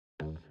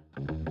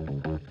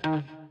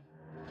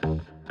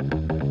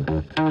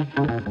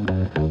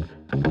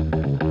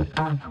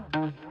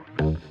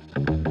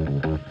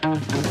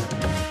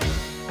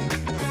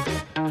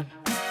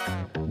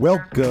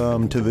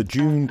Welcome to the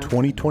June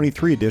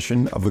 2023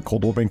 edition of the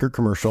Coldwell Banker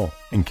Commercial,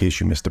 In Case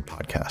You Missed It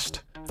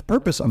podcast. The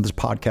purpose of this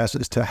podcast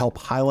is to help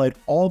highlight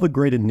all the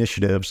great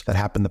initiatives that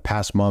happened the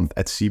past month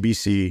at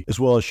CBC, as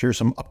well as share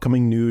some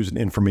upcoming news and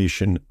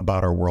information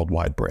about our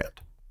worldwide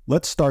brand.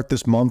 Let's start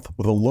this month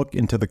with a look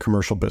into the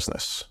commercial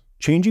business.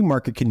 Changing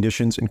market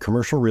conditions in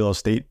commercial real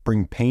estate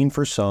bring pain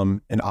for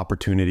some and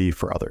opportunity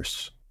for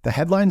others. The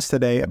headlines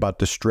today about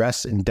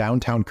distress in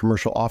downtown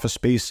commercial office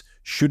space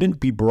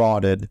shouldn't be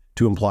broadened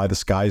to imply the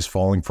sky is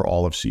falling for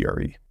all of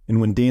CRE. And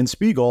when Dan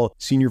Spiegel,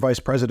 Senior Vice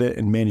President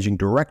and Managing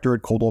Director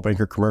at Coldwell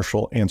Banker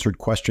Commercial, answered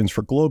questions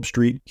for Globe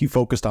Street, he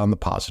focused on the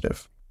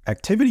positive.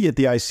 Activity at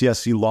the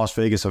ICSC Las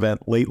Vegas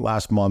event late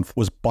last month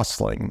was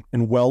bustling,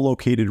 and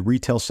well-located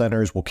retail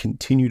centers will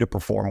continue to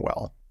perform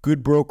well.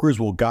 Good brokers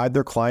will guide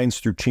their clients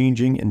through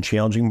changing and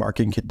challenging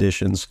market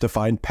conditions to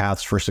find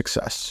paths for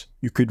success.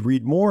 You could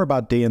read more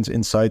about Dan's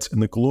insights in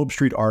the Globe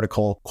Street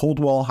article,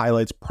 Coldwell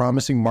Highlights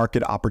Promising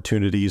Market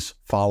Opportunities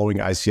Following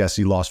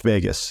ICSC Las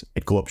Vegas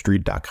at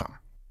globestreet.com.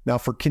 Now,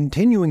 for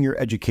continuing your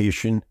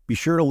education, be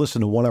sure to listen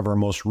to one of our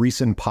most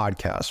recent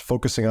podcasts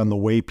focusing on the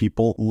way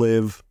people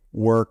live,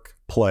 work,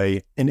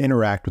 play, and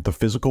interact with the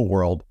physical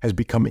world has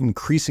become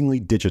increasingly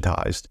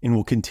digitized and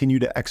will continue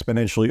to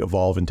exponentially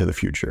evolve into the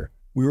future.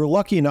 We were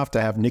lucky enough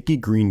to have Nikki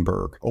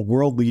Greenberg, a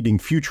world-leading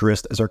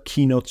futurist, as our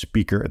keynote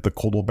speaker at the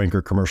Coldwell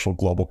Banker Commercial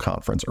Global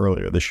Conference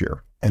earlier this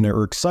year, and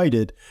are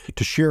excited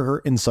to share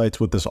her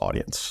insights with this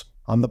audience.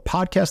 On the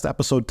podcast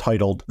episode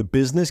titled The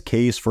Business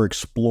Case for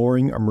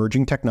Exploring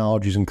Emerging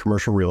Technologies in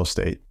Commercial Real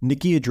Estate,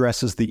 Nikki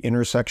addresses the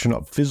intersection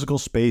of physical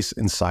space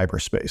and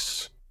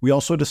cyberspace. We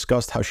also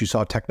discussed how she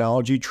saw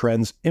technology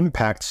trends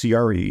impact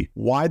CRE,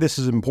 why this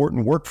is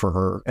important work for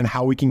her, and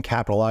how we can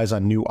capitalize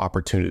on new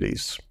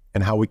opportunities,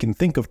 and how we can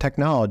think of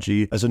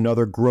technology as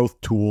another growth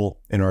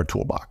tool in our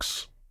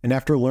toolbox. And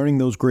after learning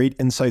those great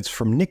insights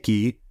from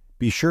Nikki,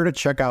 be sure to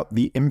check out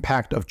the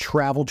impact of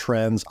travel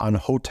trends on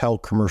hotel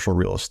commercial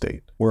real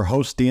estate, where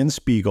host Dan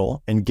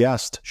Spiegel and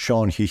guest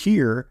Sean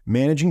Hihir,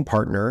 managing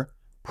partner,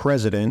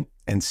 president,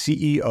 and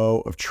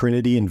CEO of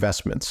Trinity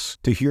Investments,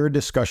 to hear a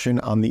discussion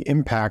on the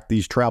impact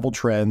these travel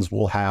trends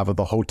will have of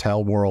the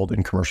hotel world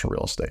in commercial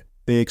real estate.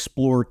 They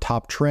explore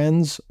top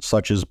trends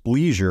such as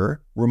bleisure,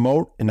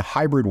 remote and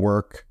hybrid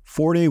work,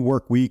 4-day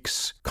work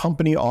weeks,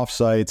 company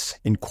offsites,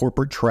 and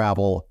corporate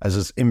travel as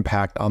its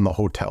impact on the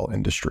hotel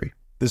industry.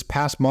 This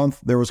past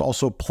month, there was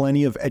also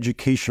plenty of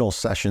educational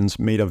sessions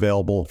made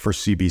available for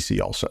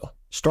CBC also.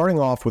 Starting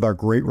off with our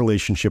great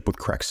relationship with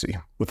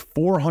Crexi. With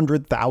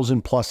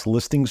 400,000 plus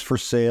listings for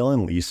sale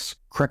and lease,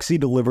 Crexi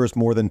delivers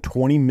more than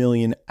 20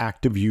 million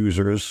active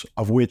users,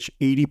 of which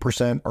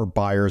 80% are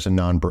buyers and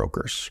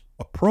non-brokers.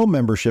 A pro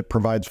membership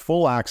provides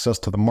full access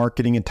to the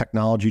marketing and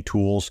technology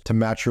tools to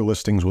match your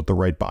listings with the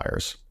right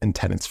buyers and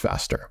tenants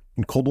faster.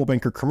 And Coldwell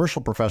Banker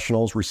commercial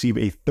professionals receive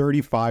a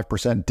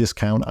 35%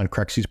 discount on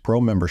Crexi's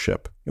pro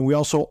membership. And we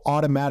also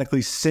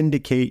automatically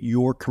syndicate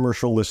your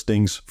commercial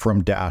listings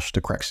from Dash to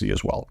Crexi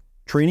as well.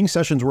 Training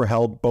sessions were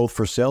held both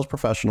for sales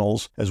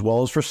professionals as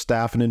well as for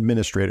staff and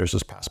administrators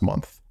this past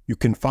month. You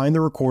can find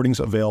the recordings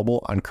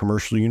available on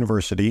Commercial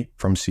University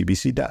from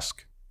CBC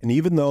Desk. And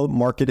even though the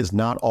market is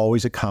not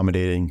always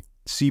accommodating,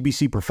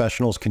 CBC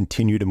professionals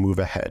continue to move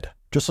ahead,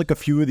 just like a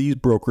few of these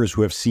brokers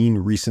who have seen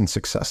recent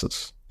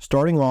successes.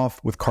 Starting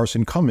off with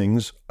Carson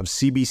Cummings of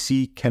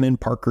CBC Kennan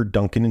Parker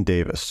Duncan &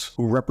 Davis,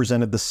 who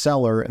represented the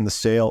seller in the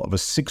sale of a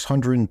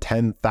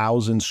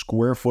 610,000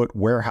 square foot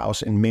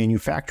warehouse and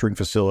manufacturing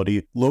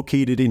facility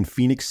located in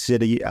Phoenix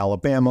City,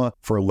 Alabama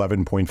for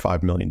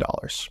 $11.5 million.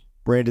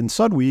 Brandon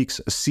Sudweeks,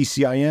 a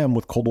CCIM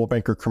with Coldwell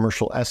Banker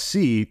Commercial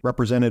SC,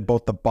 represented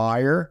both the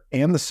buyer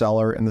and the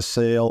seller in the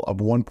sale of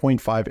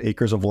 1.5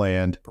 acres of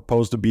land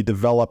proposed to be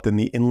developed in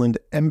the Inland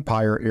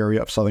Empire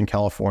area of Southern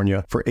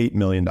California for $8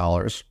 million.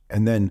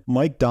 And then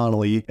Mike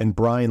Donnelly and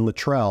Brian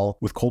Luttrell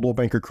with Coldwell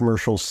Banker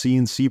Commercial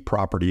C&C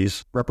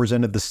Properties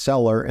represented the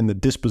seller in the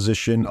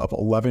disposition of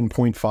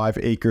 11.5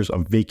 acres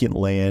of vacant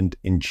land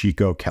in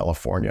Chico,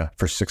 California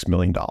for $6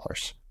 million.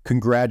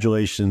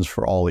 Congratulations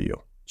for all of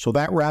you. So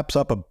that wraps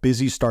up a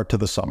busy start to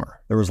the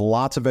summer. There was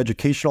lots of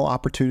educational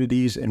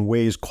opportunities and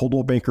ways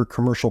Coldwell Banker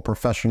commercial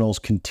professionals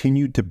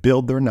continued to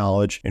build their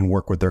knowledge and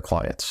work with their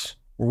clients.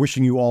 We're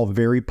wishing you all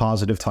very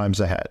positive times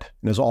ahead.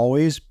 And as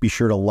always, be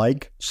sure to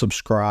like,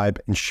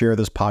 subscribe, and share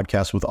this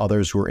podcast with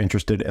others who are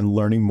interested in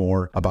learning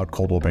more about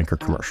Coldwell Banker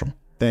Commercial.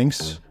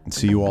 Thanks, and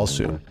see you all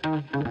soon.